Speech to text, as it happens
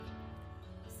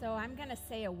So I'm going to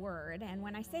say a word, and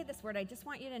when I say this word, I just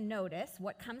want you to notice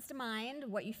what comes to mind,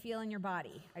 what you feel in your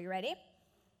body. Are you ready?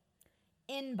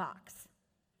 Inbox.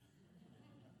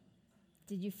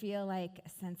 Did you feel like a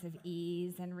sense of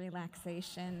ease and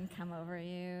relaxation come over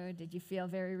you? Did you feel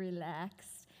very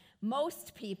relaxed?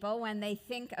 Most people, when they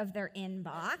think of their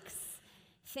inbox,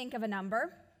 think of a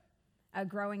number, a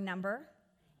growing number.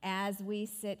 As we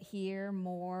sit here,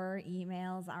 more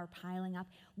emails are piling up.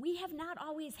 We have not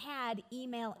always had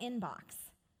email inbox.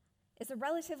 It's a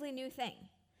relatively new thing.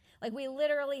 Like, we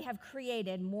literally have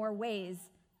created more ways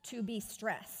to be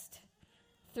stressed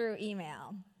through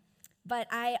email. But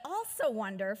I also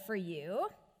wonder for you,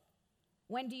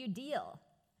 when do you deal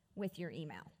with your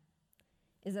email?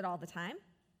 Is it all the time?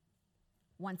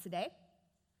 Once a day?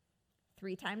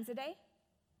 3 times a day?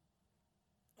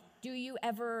 Do you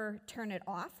ever turn it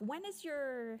off? When is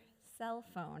your cell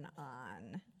phone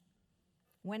on?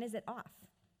 When is it off?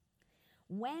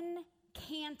 When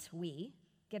can't we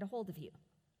get a hold of you?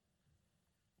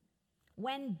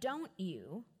 When don't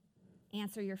you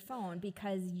answer your phone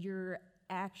because you're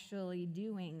actually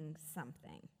doing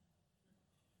something?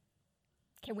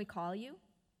 Can we call you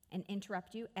and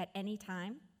interrupt you at any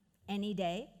time, any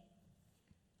day?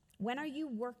 When are you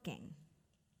working?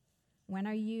 When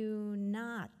are you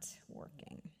not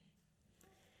working?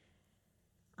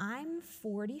 I'm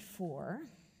 44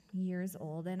 years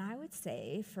old, and I would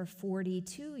say for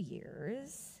 42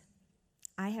 years,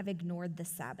 I have ignored the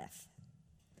Sabbath.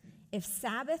 If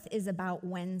Sabbath is about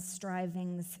when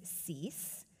strivings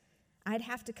cease, I'd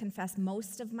have to confess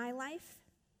most of my life,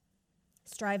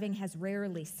 striving has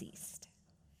rarely ceased.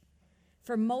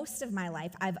 For most of my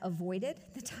life, I've avoided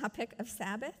the topic of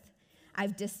Sabbath.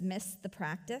 I've dismissed the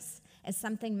practice as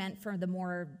something meant for the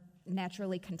more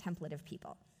naturally contemplative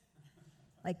people.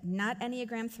 Like, not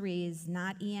Enneagram 3s,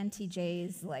 not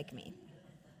ENTJs like me.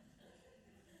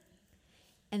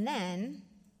 And then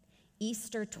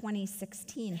Easter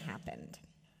 2016 happened.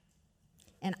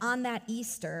 And on that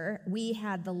Easter, we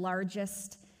had the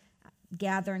largest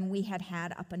gathering we had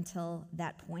had up until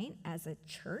that point as a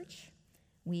church.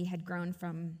 We had grown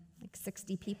from like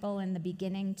 60 people in the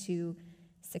beginning to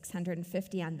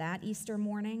 650 on that Easter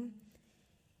morning.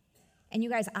 And you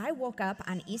guys, I woke up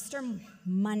on Easter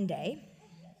Monday,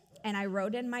 and I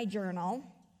wrote in my journal,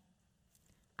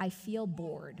 I feel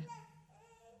bored.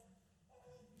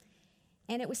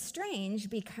 And it was strange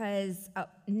because,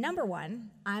 number one,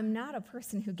 I'm not a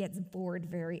person who gets bored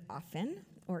very often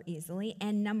or easily.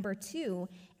 And number two,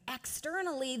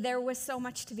 externally, there was so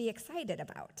much to be excited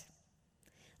about.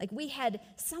 Like, we had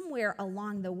somewhere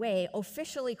along the way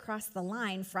officially crossed the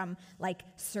line from like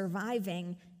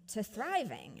surviving to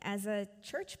thriving as a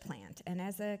church plant and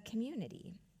as a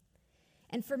community.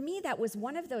 And for me, that was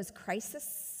one of those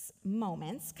crisis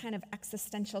moments, kind of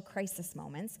existential crisis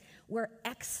moments, where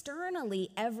externally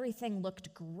everything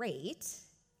looked great,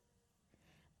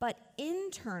 but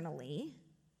internally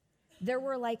there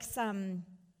were like some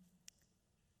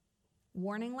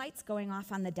warning lights going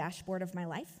off on the dashboard of my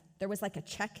life. There was like a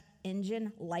check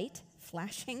engine light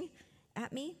flashing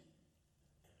at me.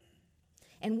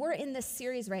 And we're in this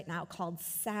series right now called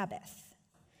Sabbath.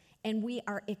 And we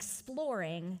are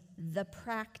exploring the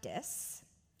practice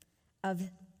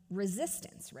of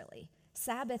resistance, really.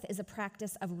 Sabbath is a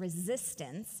practice of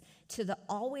resistance to the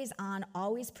always on,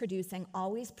 always producing,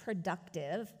 always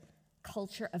productive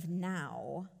culture of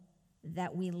now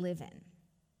that we live in.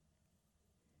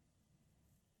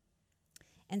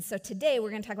 And so today we're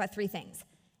going to talk about 3 things: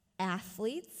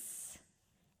 athletes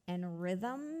and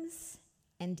rhythms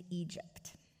and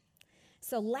Egypt.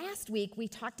 So last week we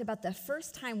talked about the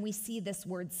first time we see this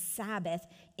word Sabbath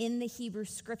in the Hebrew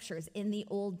Scriptures in the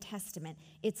Old Testament.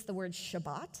 It's the word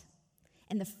Shabbat.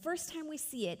 And the first time we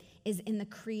see it is in the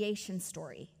creation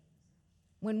story,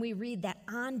 when we read that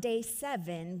on day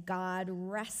 7, God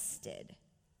rested.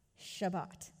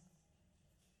 Shabbat.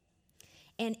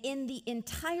 And in the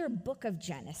entire book of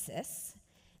Genesis,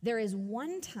 there is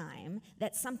one time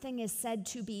that something is said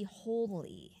to be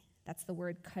holy. That's the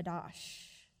word kadosh.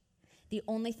 The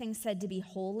only thing said to be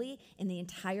holy in the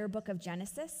entire book of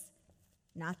Genesis,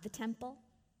 not the temple,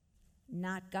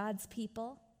 not God's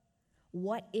people.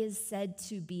 What is said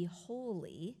to be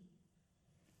holy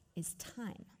is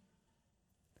time.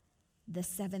 The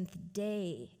 7th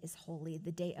day is holy.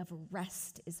 The day of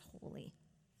rest is holy.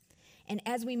 And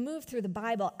as we move through the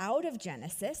Bible out of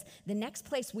Genesis, the next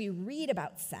place we read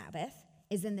about Sabbath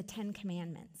is in the 10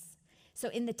 Commandments. So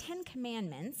in the 10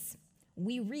 Commandments,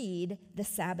 we read the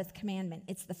Sabbath commandment.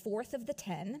 It's the 4th of the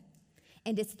 10,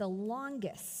 and it's the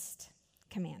longest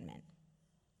commandment.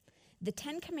 The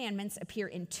 10 Commandments appear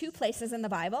in 2 places in the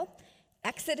Bible,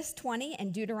 Exodus 20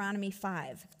 and Deuteronomy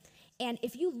 5. And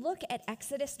if you look at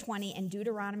Exodus 20 and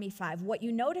Deuteronomy 5, what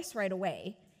you notice right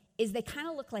away is they kind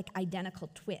of look like identical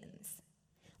twins.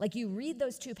 Like you read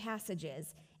those two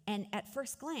passages, and at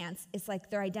first glance, it's like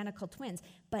they're identical twins.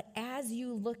 But as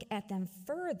you look at them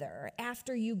further,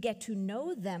 after you get to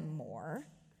know them more,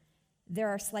 there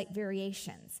are slight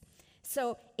variations.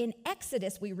 So in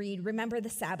Exodus, we read, remember the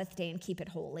Sabbath day and keep it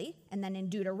holy. And then in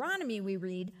Deuteronomy, we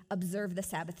read, observe the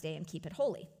Sabbath day and keep it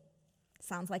holy.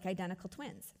 Sounds like identical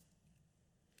twins.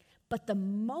 But the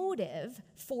motive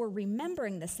for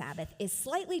remembering the Sabbath is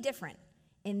slightly different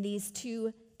in these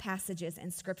two passages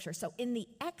in Scripture. So in the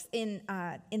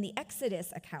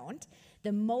Exodus account,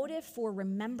 the motive for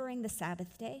remembering the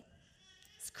Sabbath day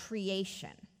is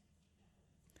creation.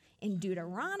 In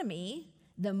Deuteronomy,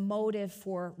 the motive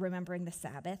for remembering the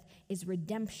Sabbath is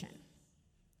redemption.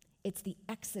 It's the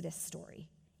Exodus story.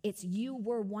 It's you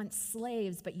were once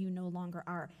slaves, but you no longer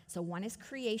are. So one is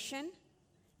creation.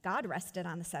 God rested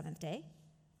on the seventh day.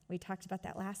 We talked about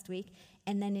that last week.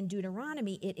 And then in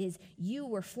Deuteronomy, it is you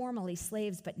were formerly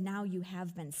slaves, but now you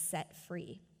have been set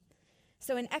free.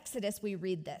 So in Exodus, we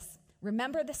read this.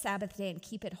 Remember the Sabbath day and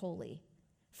keep it holy.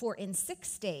 For in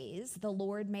 6 days the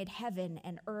Lord made heaven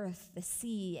and earth, the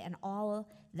sea, and all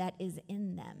that is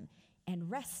in them,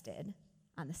 and rested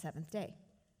on the seventh day.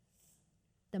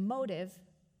 The motive,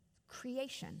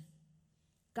 creation.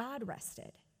 God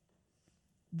rested.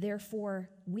 Therefore,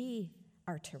 we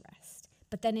are to rest.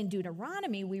 But then in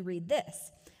Deuteronomy, we read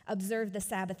this. Observe the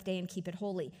Sabbath day and keep it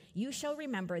holy. You shall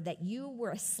remember that you were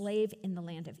a slave in the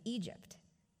land of Egypt.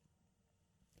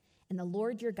 And the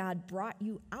Lord your God brought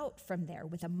you out from there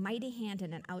with a mighty hand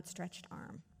and an outstretched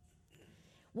arm.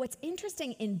 What's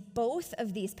interesting in both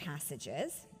of these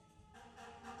passages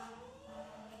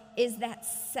is that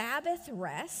Sabbath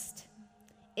rest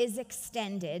is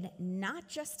extended not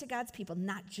just to God's people,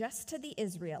 not just to the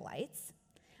Israelites,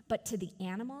 but to the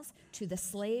animals, to the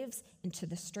slaves, and to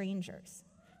the strangers.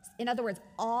 In other words,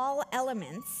 all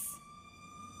elements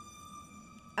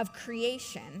of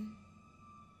creation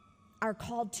are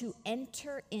called to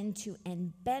enter into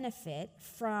and benefit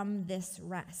from this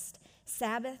rest.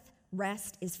 Sabbath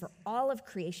rest is for all of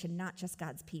creation, not just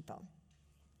God's people.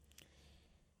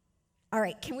 All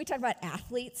right, can we talk about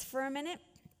athletes for a minute?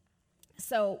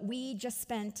 So we just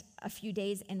spent a few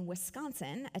days in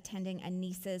Wisconsin attending a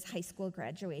niece's high school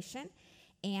graduation,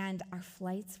 and our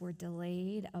flights were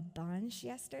delayed a bunch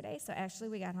yesterday. So actually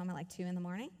we got home at like 2 in the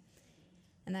morning,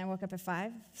 and then I woke up at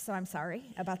 5, so I'm sorry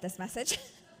about this message.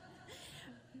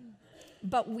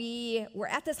 But we were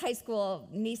at this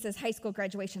niece's high school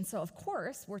graduation, so of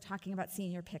course we're talking about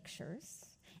senior pictures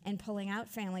and pulling out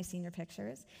family senior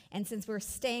pictures. And since we're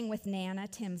staying with Nana,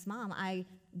 Tim's mom, I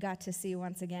got to see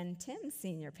once again Tim's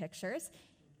senior pictures.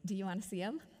 Do you want to see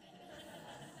them?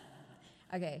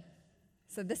 Okay,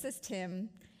 so this is Tim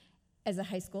as a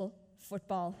high school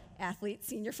football athlete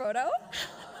senior photo.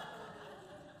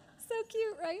 So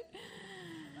cute, right?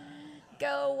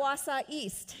 Go Wausau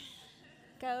East.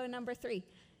 Go number 3.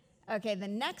 Okay, the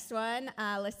next one,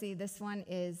 let's see, this one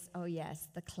is, oh yes,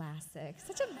 the classic.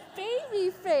 Such a baby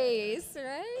face,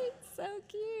 right? So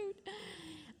cute.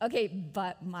 Okay,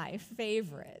 but my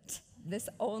favorite, this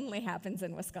only happens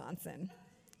in Wisconsin,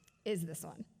 is this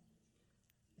one.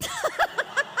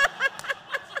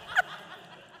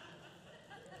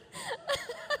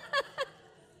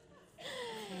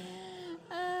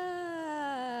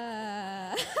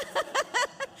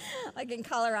 Like in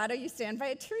Colorado, you stand by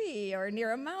a tree or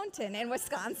near a mountain. In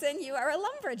Wisconsin, you are a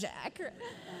lumberjack.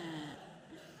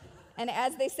 And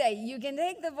as they say, you can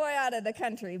take the boy out of the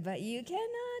country, but you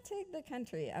cannot take the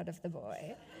country out of the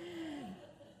boy.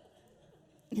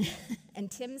 And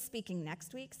Tim's speaking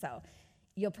next week, so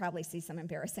you'll probably see some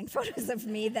embarrassing photos of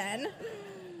me then.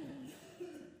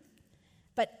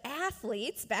 But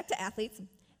athletes, back to athletes,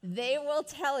 they will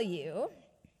tell you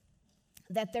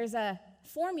that there's a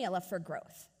formula for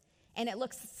growth. And it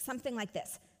looks something like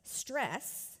this.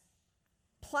 Stress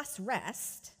plus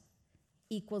rest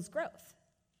equals growth.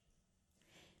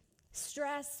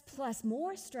 Stress plus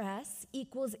more stress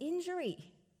equals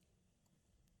injury.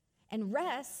 And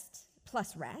rest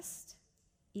plus rest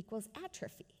equals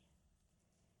atrophy.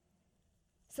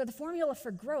 So the formula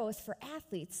for growth for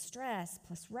athletes, stress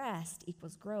plus rest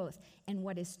equals growth. And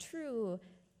what is true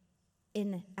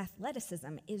in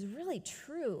athleticism is really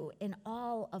true in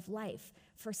all of life.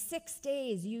 For 6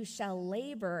 days you shall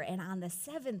labor, and on the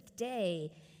 7th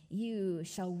day you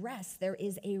shall rest. There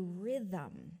is a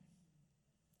rhythm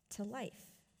to life.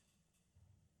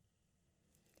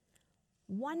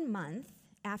 1 month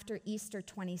after Easter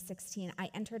 2016, I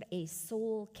entered a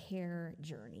soul care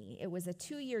journey. It was a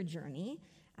 2-year journey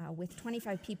with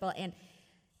 25 people, and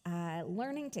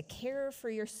learning to care for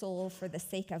your soul for the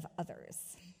sake of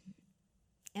others.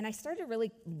 And I started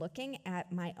really looking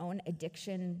at my own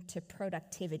addiction to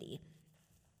productivity.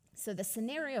 So the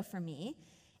scenario for me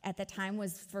at the time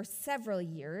was, for several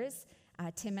years,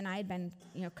 Tim and I had been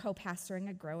co-pastoring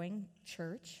a growing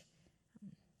church.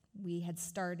 We had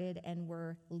started and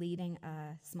were leading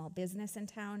a small business in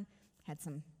town, had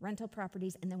some rental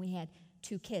properties, and then we had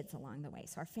 2 kids along the way,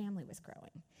 so our family was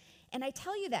growing. And I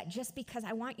tell you that just because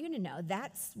I want you to know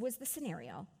that was the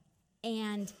scenario,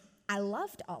 and I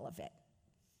loved all of it.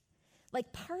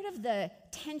 Like, part of the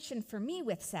tension for me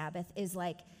with Sabbath is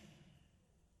like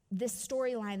this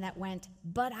storyline that went,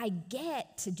 but I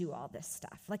get to do all this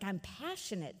stuff. Like, I'm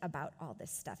passionate about all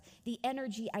this stuff. The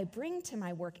energy I bring to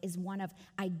my work is one of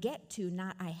I get to,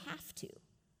 not I have to.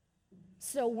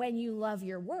 So when you love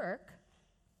your work,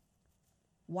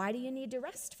 why do you need to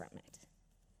rest from it?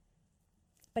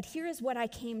 But here's what I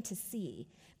came to see.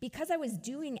 Because I was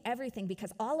doing everything,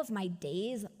 because all of my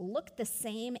days looked the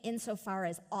same insofar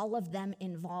as all of them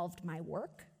involved my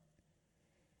work,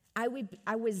 I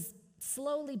was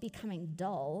slowly becoming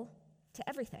dull to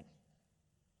everything.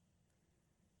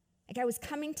 Like, I was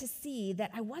coming to see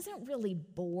that I wasn't really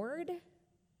bored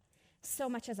so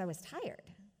much as I was tired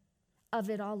of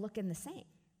it all looking the same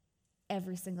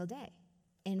every single day,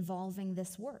 involving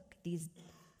this work, these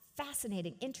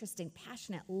fascinating, interesting,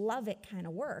 passionate, love it kind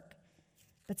of work,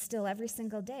 but still every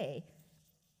single day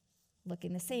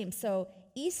looking the same. So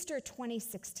Easter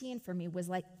 2016 for me was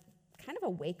like kind of a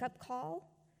wake-up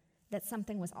call that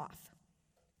something was off.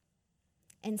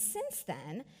 And since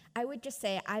then, I would just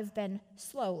say I've been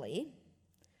slowly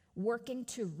working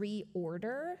to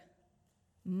reorder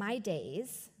my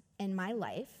days and my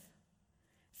life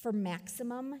for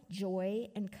maximum joy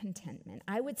and contentment.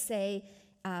 I would say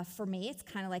for me, it's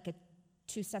kind of like a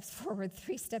 2 steps forward,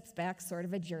 3 steps back sort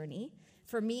of a journey.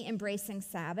 For me, embracing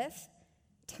Sabbath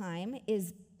time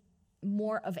is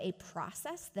more of a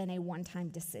process than a one-time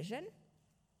decision.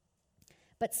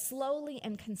 But slowly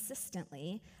and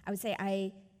consistently, I would say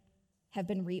I have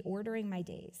been reordering my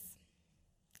days.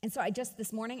 And so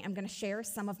this morning, I'm going to share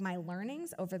some of my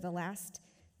learnings over the last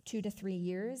 2 to 3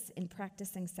 years in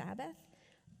practicing Sabbath,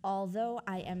 although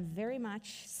I am very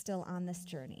much still on this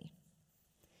journey.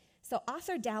 So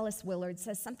author Dallas Willard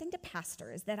says something to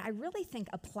pastors that I really think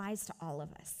applies to all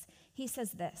of us. He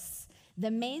says this: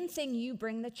 the main thing you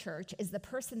bring the church is the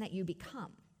person that you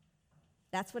become.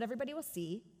 That's what everybody will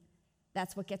see.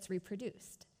 That's what gets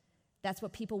reproduced. That's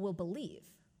what people will believe.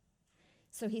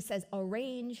 So he says,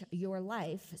 arrange your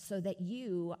life so that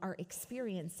you are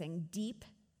experiencing deep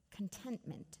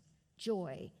contentment,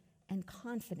 joy, and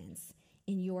confidence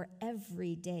in your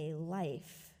everyday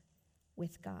life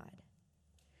with God.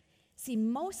 See,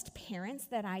 most parents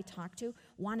that I talk to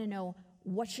want to know,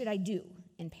 what should I do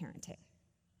in parenting?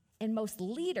 And most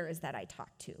leaders that I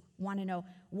talk to want to know,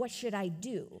 what should I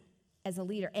do as a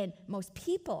leader? And most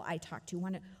people I talk to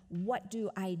want to, what do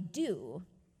I do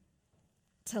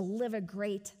to live a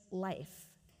great life?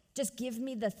 Just give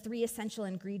me the 3 essential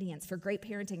ingredients for great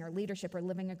parenting or leadership or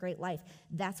living a great life.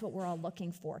 That's what we're all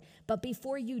looking for. But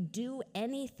before you do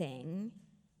anything,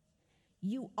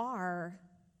 you are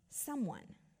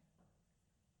someone.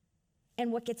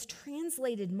 And what gets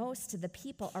translated most to the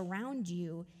people around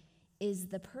you is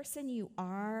the person you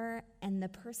are and the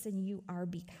person you are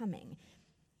becoming.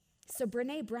 So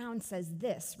Brené Brown says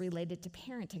this related to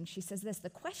parenting. She says this: the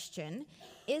question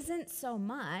isn't so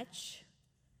much,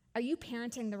 are you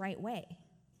parenting the right way?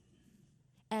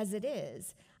 As it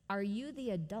is, are you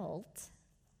the adult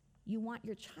you want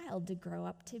your child to grow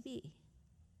up to be?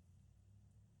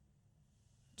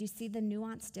 Do you see the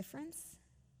nuanced difference?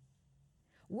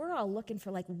 We're all looking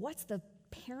for, like, what's the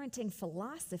parenting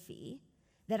philosophy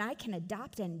that I can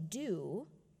adopt and do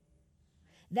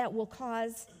that will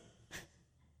cause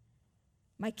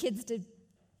my kids to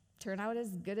turn out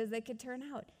as good as they could turn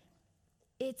out?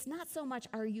 It's not so much,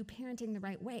 are you parenting the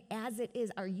right way, as it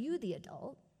is, are you the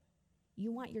adult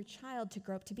you want your child to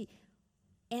grow up to be?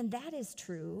 And that is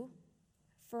true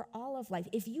for all of life.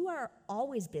 If you are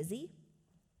always busy,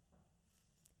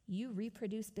 you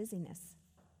reproduce busyness.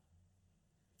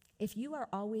 If you are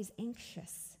always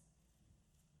anxious,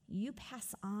 you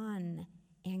pass on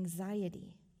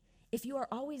anxiety. If you are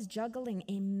always juggling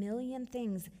a million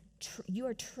things, you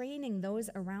are training those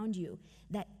around you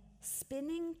that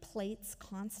spinning plates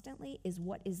constantly is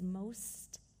what is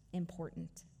most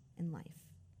important in life.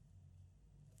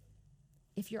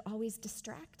 If you're always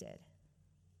distracted,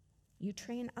 you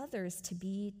train others to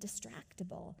be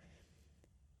distractible.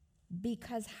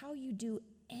 because how you do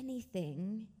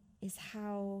anything is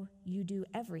how you do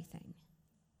everything.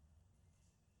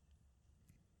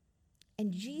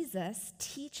 And Jesus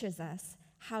teaches us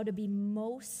how to be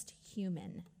most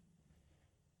human.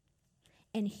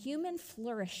 And human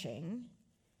flourishing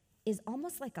is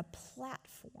almost like a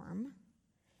platform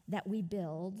that we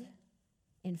build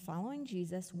in following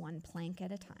Jesus one plank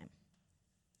at a time.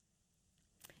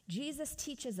 Jesus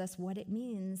teaches us what it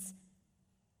means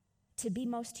to be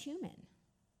most human.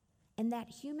 And that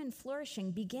human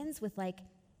flourishing begins with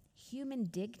human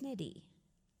dignity.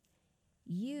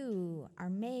 You are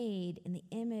made in the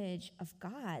image of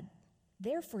God.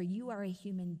 Therefore, you are a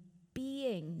human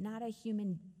being, not a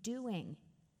human doing.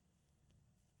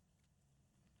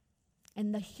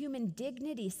 And the human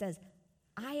dignity says,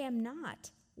 I am not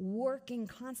working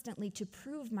constantly to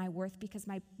prove my worth because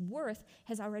my worth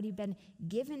has already been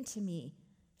given to me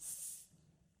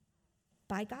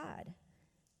by God.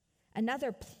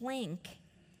 Another plank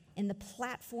in the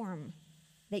platform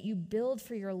that you build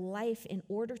for your life in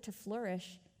order to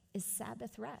flourish is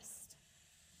Sabbath rest.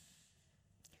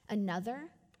 Another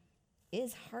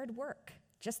is hard work.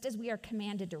 Just as we are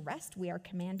commanded to rest, we are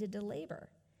commanded to labor.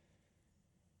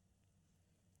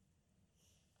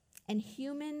 And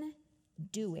human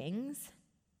doings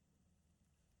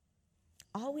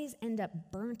always end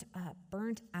up burnt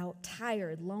out,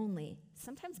 tired, lonely,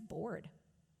 sometimes bored.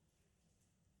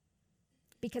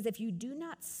 Because if you do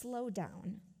not slow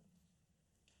down,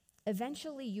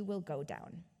 eventually you will go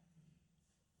down.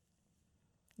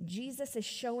 Jesus is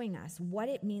showing us what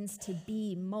it means to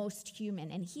be most human.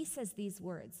 And he says these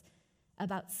words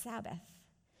about Sabbath.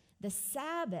 The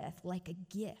Sabbath, like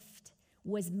a gift,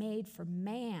 was made for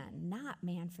man, not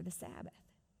man for the Sabbath.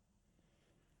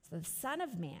 So the Son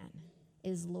of Man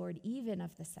is Lord even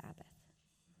of the Sabbath.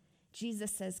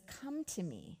 Jesus says, come to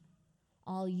me,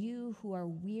 all you who are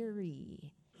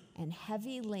weary and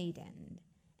heavy laden,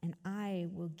 and I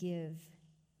will give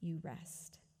you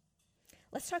rest.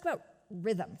 Let's talk about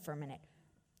rhythm for a minute.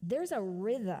 There's a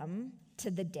rhythm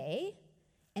to the day,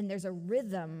 and there's a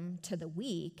rhythm to the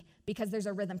week, because there's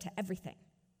a rhythm to everything.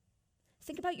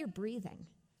 Think about your breathing.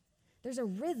 There's a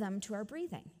rhythm to our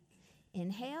breathing.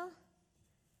 Inhale,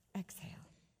 exhale.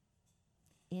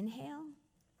 Inhale,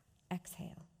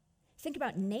 exhale. Think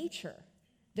about nature.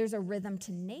 There's a rhythm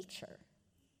to nature.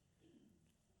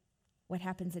 What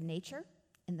happens in nature?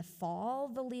 In the fall,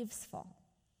 the leaves fall.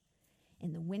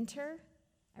 In the winter,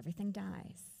 everything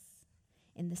dies.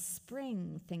 In the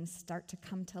spring, things start to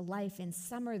come to life. In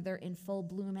summer, they're in full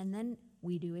bloom, and then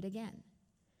we do it again.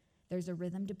 There's a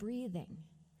rhythm to breathing.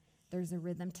 There's a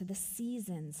rhythm to the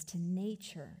seasons, to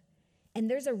nature. And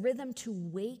there's a rhythm to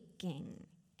waking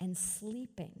and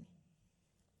sleeping.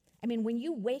 I mean, when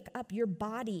you wake up, your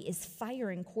body is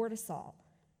firing cortisol.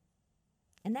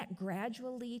 And that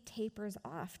gradually tapers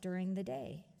off during the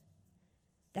day.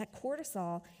 That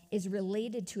cortisol is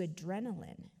related to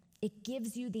adrenaline. It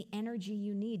gives you the energy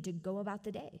you need to go about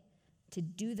the day, to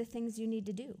do the things you need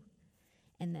to do.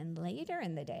 And then later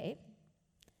in the day,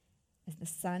 as the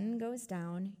sun goes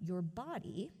down, your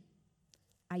body,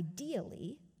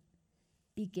 ideally,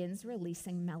 begins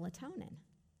releasing melatonin.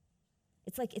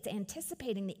 It's like it's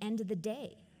anticipating the end of the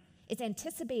day. It's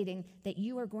anticipating that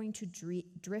you are going to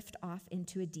drift off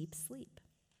into a deep sleep.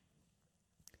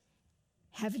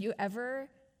 Have you ever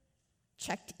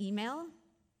checked email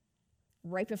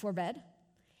right before bed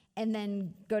and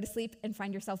then go to sleep and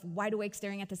find yourself wide awake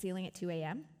staring at the ceiling at 2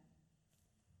 a.m.?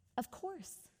 Of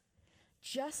course.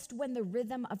 Just when the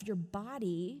rhythm of your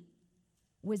body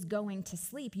was going to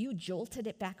sleep, you jolted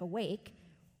it back awake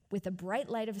with the bright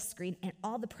light of a screen and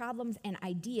all the problems and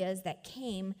ideas that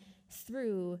came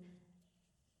through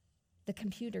the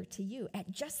computer to you. At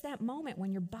just that moment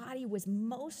when your body was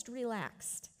most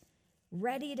relaxed,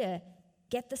 ready to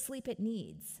get the sleep it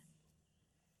needs,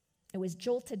 it was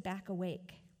jolted back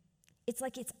awake. It's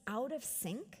like it's out of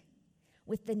sync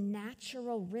with the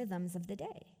natural rhythms of the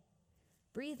day.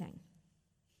 Breathing,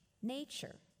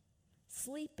 nature,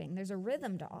 sleeping. There's a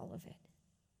rhythm to all of it.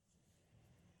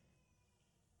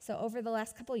 So over the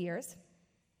last couple years,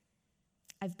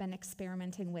 I've been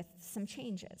experimenting with some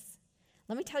changes.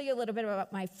 Let me tell you a little bit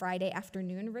about my Friday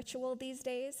afternoon ritual these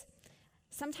days.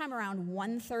 Sometime around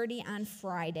 1:30 on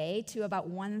Friday to about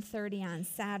 1:30 on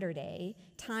Saturday,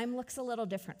 time looks a little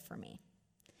different for me.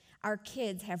 Our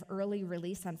kids have early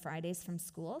release on Fridays from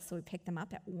school, so we pick them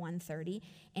up at 1:30,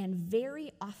 and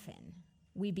very often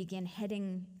we begin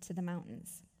heading to the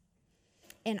mountains.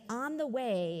 And on the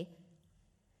way,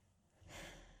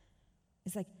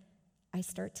 it's like I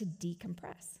start to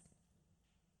decompress.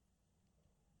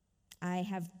 I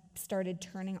have started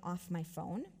turning off my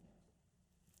phone,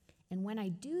 And when I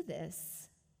do this,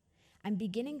 I'm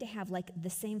beginning to have like the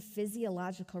same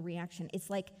physiological reaction. It's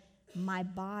like my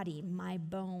body, my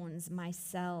bones, my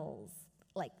cells,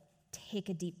 like take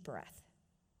a deep breath.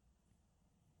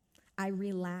 I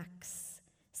relax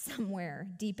somewhere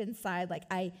deep inside, like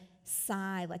I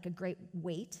sigh, like a great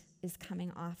weight is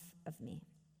coming off of me.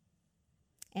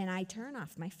 And I turn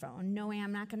off my phone, knowing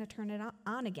I'm not going to turn it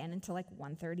on again until like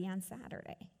 1:30 on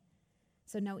Saturday.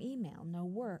 So no email, no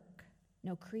work,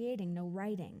 no creating, no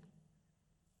writing.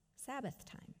 Sabbath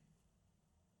time.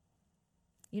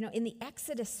 You know, in the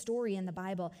Exodus story in the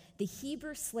Bible, the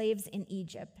Hebrew slaves in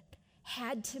Egypt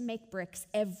had to make bricks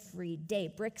every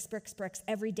day. Bricks, bricks, bricks,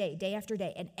 every day, day after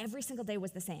day. And every single day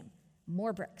was the same.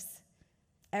 More bricks.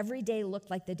 Every day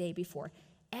looked like the day before.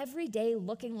 Every day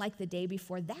looking like the day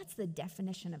before, that's the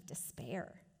definition of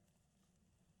despair.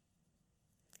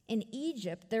 In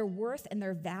Egypt, their worth and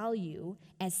their value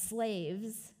as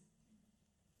slaves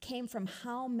came from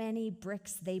how many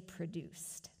bricks they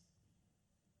produced.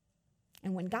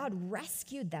 And when God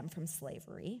rescued them from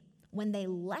slavery, when they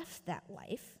left that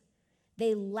life,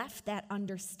 they left that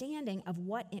understanding of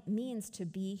what it means to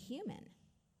be human.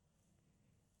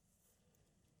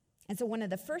 And so one of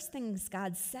the first things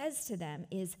God says to them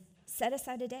is, set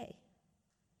aside a day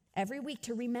every week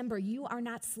to remember you are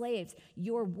not slaves.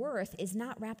 Your worth is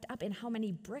not wrapped up in how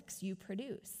many bricks you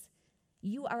produce.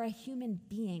 You are a human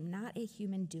being, not a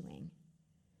human doing.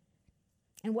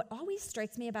 And what always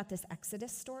strikes me about this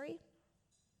Exodus story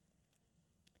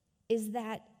is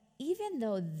that even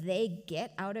though they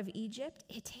get out of Egypt,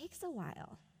 it takes a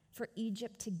while for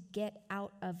Egypt to get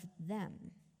out of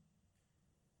them.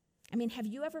 I mean, have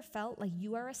you ever felt like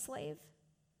you are a slave?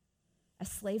 A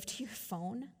slave to your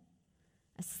phone?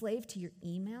 A slave to your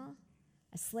email?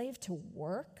 A slave to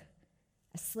work?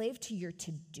 A slave to your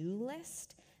to-do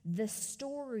list? The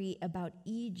story about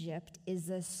Egypt is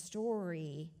a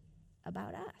story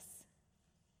about us.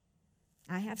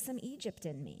 I have some Egypt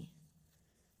in me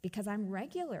because I'm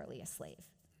regularly a slave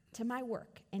to my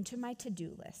work and to my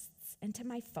to-do lists and to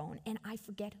my phone, and I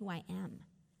forget who I am.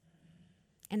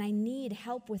 And I need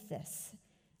help with this.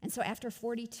 And so after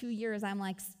 42 years, I'm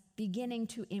like beginning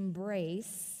to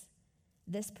embrace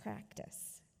this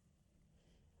practice.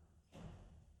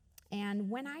 And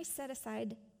when I set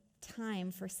aside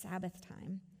time for Sabbath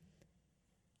time,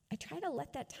 I try to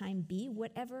let that time be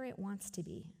whatever it wants to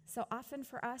be. So often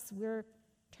for us, we're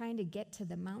trying to get to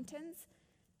the mountains.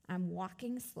 I'm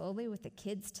walking slowly with the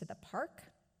kids to the park.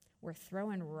 We're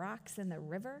throwing rocks in the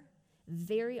river.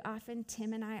 Very often,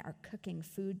 Tim and I are cooking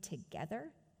food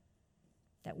together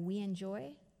that we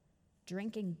enjoy,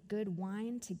 drinking good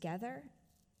wine together.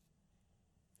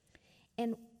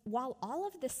 And while all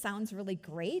of this sounds really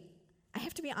great, I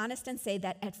have to be honest and say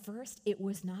that at first it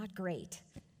was not great.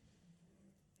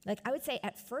 Like I would say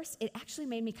at first it actually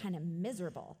made me kind of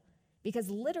miserable because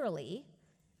literally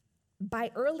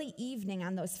by early evening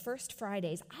on those first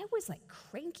Fridays, I was like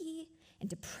cranky and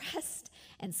depressed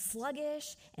and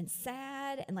sluggish and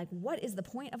sad and like, what is the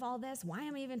point of all this? Why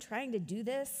am I even trying to do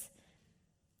this?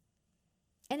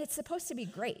 And it's supposed to be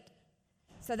great.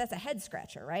 So that's a head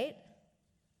scratcher, right?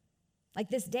 Like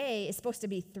this day is supposed to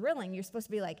be thrilling. You're supposed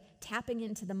to be like tapping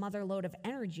into the mother lode of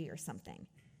energy or something.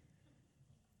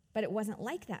 But it wasn't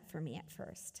like that for me at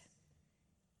first.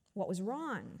 What was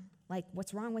wrong? Like,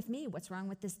 what's wrong with me? What's wrong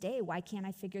with this day? Why can't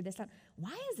I figure this out?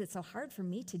 Why is it so hard for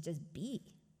me to just be?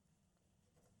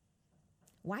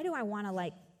 Why do I want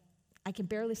to I can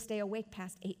barely stay awake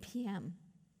past 8 p.m.?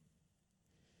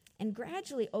 And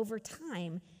gradually over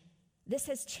time, this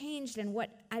has changed, and what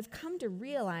I've come to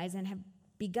realize and have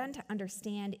begun to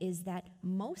understand is that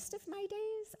most of my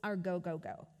days are go, go,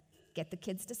 go. Get the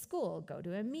kids to school, go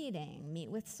to a meeting, meet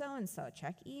with so-and-so,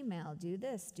 check email, do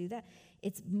this, do that.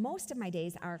 It's most of my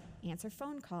days are answer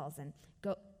phone calls and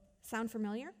go. Sound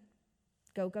familiar?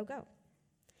 Go, go, go.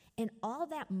 And all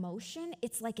that motion,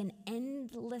 it's like an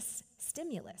endless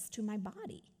stimulus to my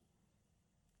body.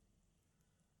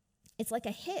 It's like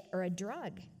a hit or a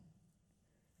drug.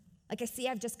 Like I see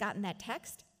I've just gotten that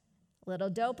text, a little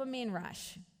dopamine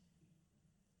rush,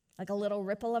 like a little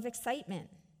ripple of excitement.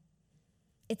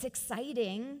 It's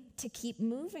exciting to keep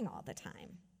moving all the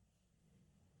time.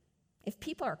 If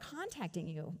people are contacting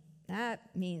you, that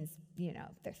means,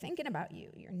 they're thinking about you.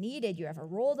 You're needed. You have a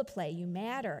role to play. You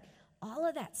matter. All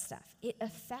of that stuff, it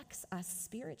affects us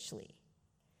spiritually.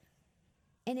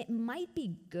 And it might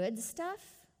be good stuff.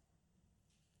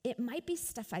 It might be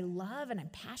stuff I love and I'm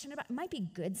passionate about. It might be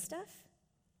good stuff.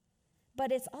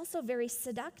 But it's also very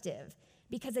seductive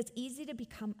because it's easy to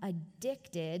become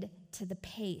addicted to the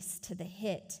pace, to the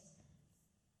hit.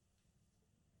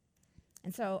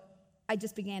 And so I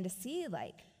just began to see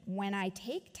when I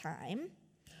take time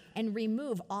and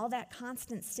remove all that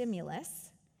constant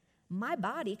stimulus, my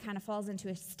body kind of falls into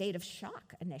a state of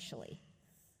shock initially.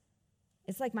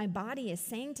 It's like my body is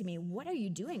saying to me, what are you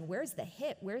doing? Where's the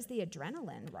hit? Where's the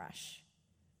adrenaline rush?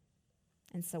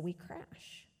 And so we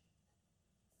crash.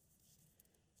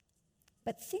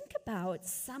 But think about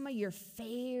some of your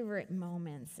favorite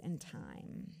moments in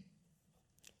time.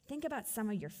 Think about some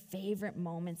of your favorite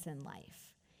moments in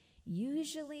life.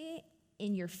 Usually,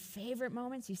 in your favorite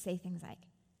moments, you say things like,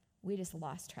 we just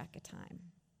lost track of time.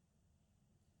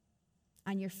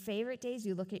 On your favorite days,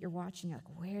 you look at your watch and you're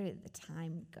like, where did the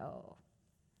time go?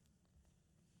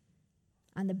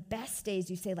 On the best days,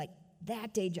 you say, like,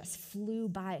 that day just flew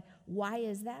by. Why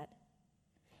is that?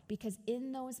 Because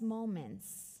in those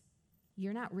moments,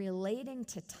 you're not relating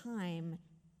to time,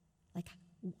 like,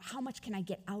 how much can I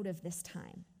get out of this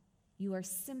time? You are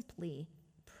simply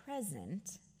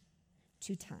present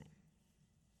to time.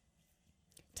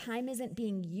 Time isn't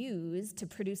being used to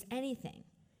produce anything.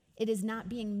 It is not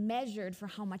being measured for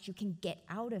how much you can get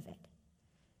out of it.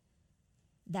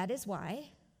 That is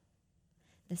why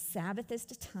the Sabbath is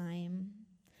to time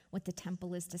what the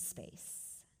temple is to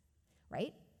space,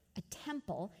 right? A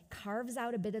temple carves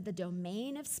out a bit of the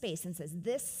domain of space and says,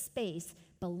 this space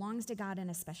belongs to God in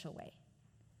a special way.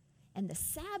 And the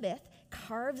Sabbath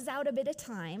carves out a bit of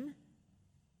time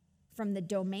from the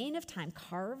domain of time,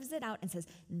 carves it out and says,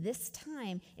 this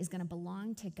time is going to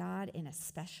belong to God in a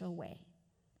special way.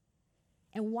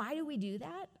 And why do we do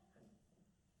that?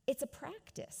 It's a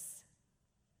practice.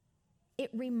 It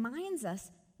reminds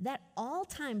us that all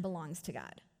time belongs to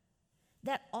God,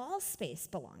 that all space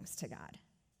belongs to God.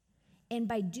 And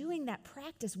by doing that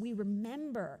practice, we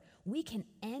remember we can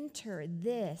enter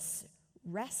this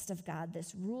rest of God,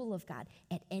 this rule of God,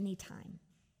 at any time.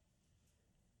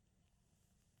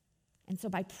 And so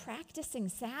by practicing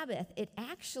Sabbath, it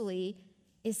actually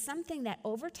is something that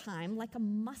over time, like a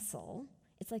muscle,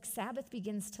 it's like Sabbath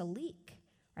begins to leak,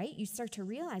 right? You start to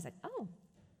realize, like, oh,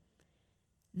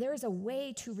 there's a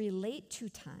way to relate to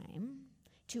time,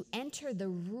 to enter the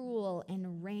rule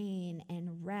and reign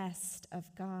and rest of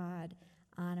God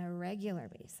on a regular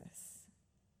basis.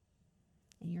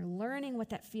 And you're learning what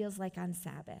that feels like on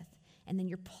Sabbath, and then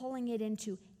you're pulling it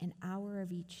into an hour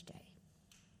of each day.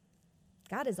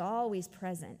 God is always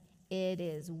present. It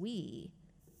is we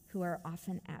who are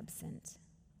often absent.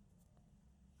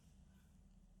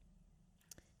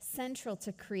 Central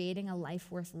to creating a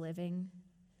life worth living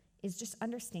is just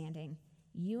understanding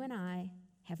you and I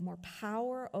have more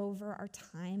power over our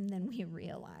time than we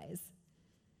realize.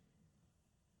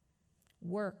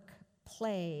 Work,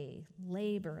 play,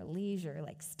 labor, leisure,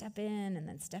 like step in and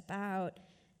then step out.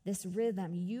 This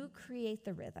rhythm, you create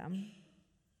the rhythm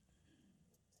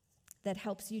that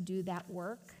helps you do that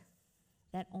work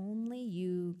that only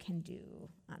you can do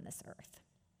on this earth.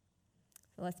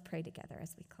 So let's pray together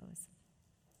as we close.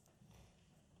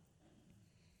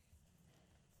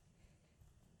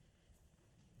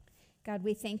 God,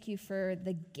 we thank you for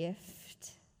the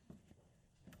gift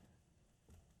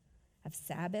of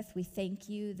Sabbath. We thank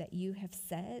you that you have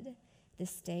said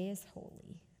this day is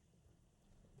holy.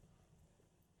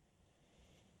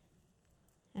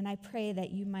 And I pray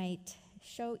that you might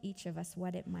show each of us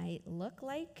what it might look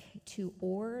like to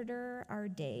order our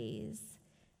days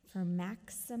for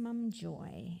maximum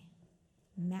joy,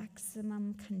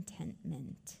 maximum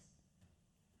contentment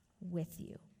with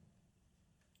you.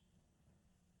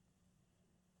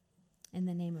 In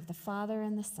the name of the Father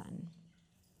and the Son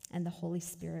and the Holy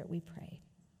Spirit we pray.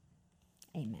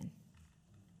 Amen.